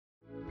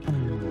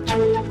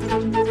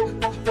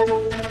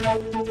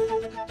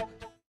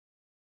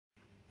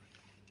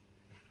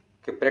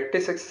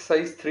practice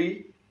exercise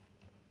 3.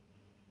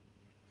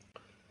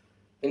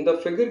 In the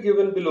figure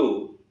given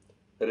below,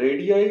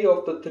 radii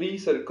of the three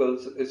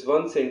circles is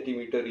 1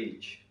 centimeter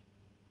each.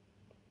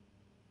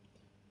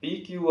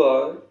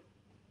 PQR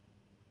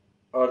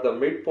are the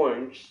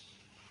midpoints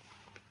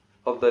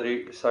of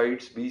the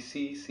sides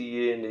BC,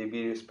 CA and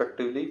AB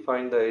respectively.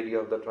 Find the area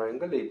of the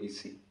triangle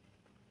ABC.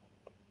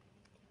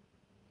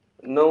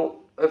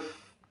 Now if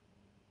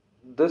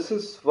this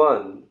is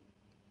 1,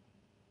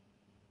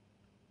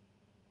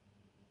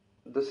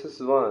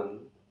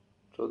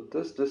 so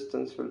this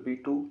distance will be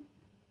 2.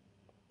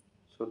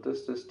 So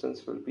this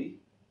distance will be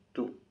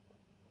 2.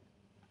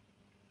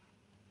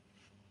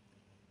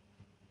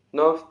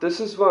 Now if this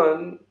is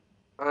 1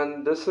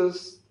 and this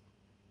is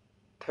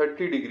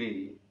 30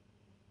 degree,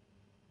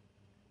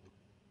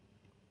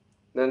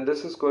 then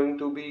this is going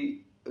to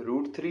be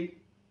root 3.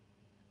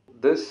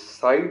 This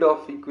side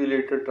of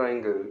equilateral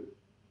triangle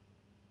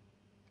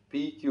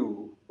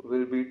PQ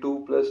will be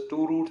 2 plus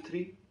 2 root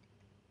 3,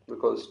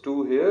 because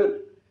 2 here,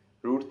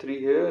 root 3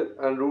 here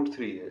and root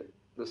 3 here.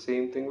 The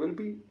same thing will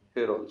be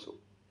here also.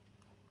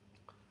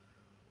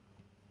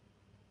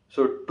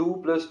 So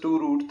 2 plus 2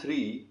 root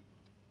 3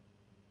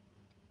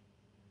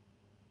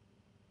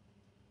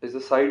 is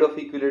the side of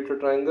equilateral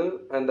triangle,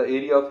 and the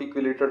area of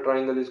equilateral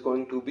triangle is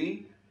going to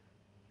be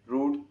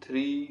root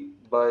 3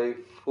 by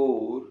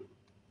 4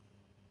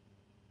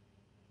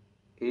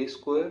 a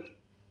square,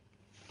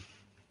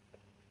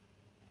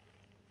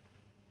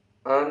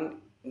 and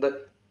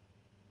the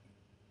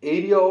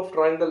area of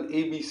triangle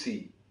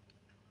ABC,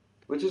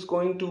 which is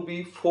going to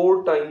be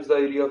 4 times the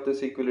area of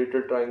this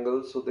equilateral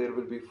triangle. So there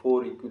will be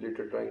 4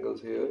 equilateral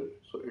triangles here,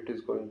 so it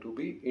is going to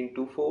be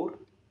into 4.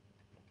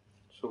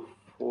 So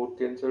 4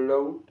 cancelled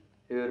out,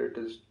 here it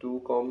is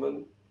 2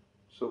 common,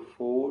 so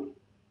 4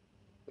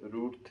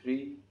 root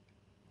 3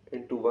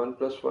 into 1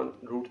 plus 1,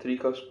 root 3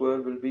 ka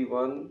square will be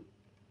 1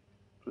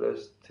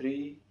 plus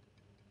 3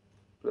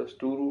 plus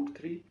 2 root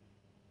 3.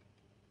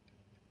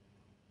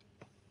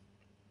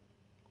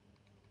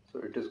 So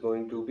it is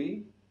going to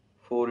be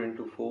 4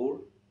 into 4,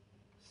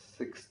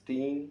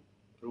 16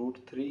 root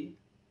 3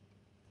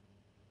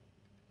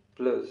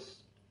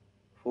 plus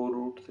 4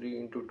 root 3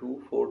 into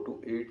 2, 4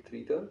 to 8,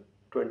 3 the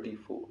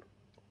 24.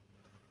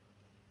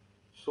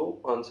 So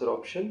answer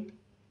option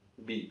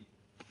B.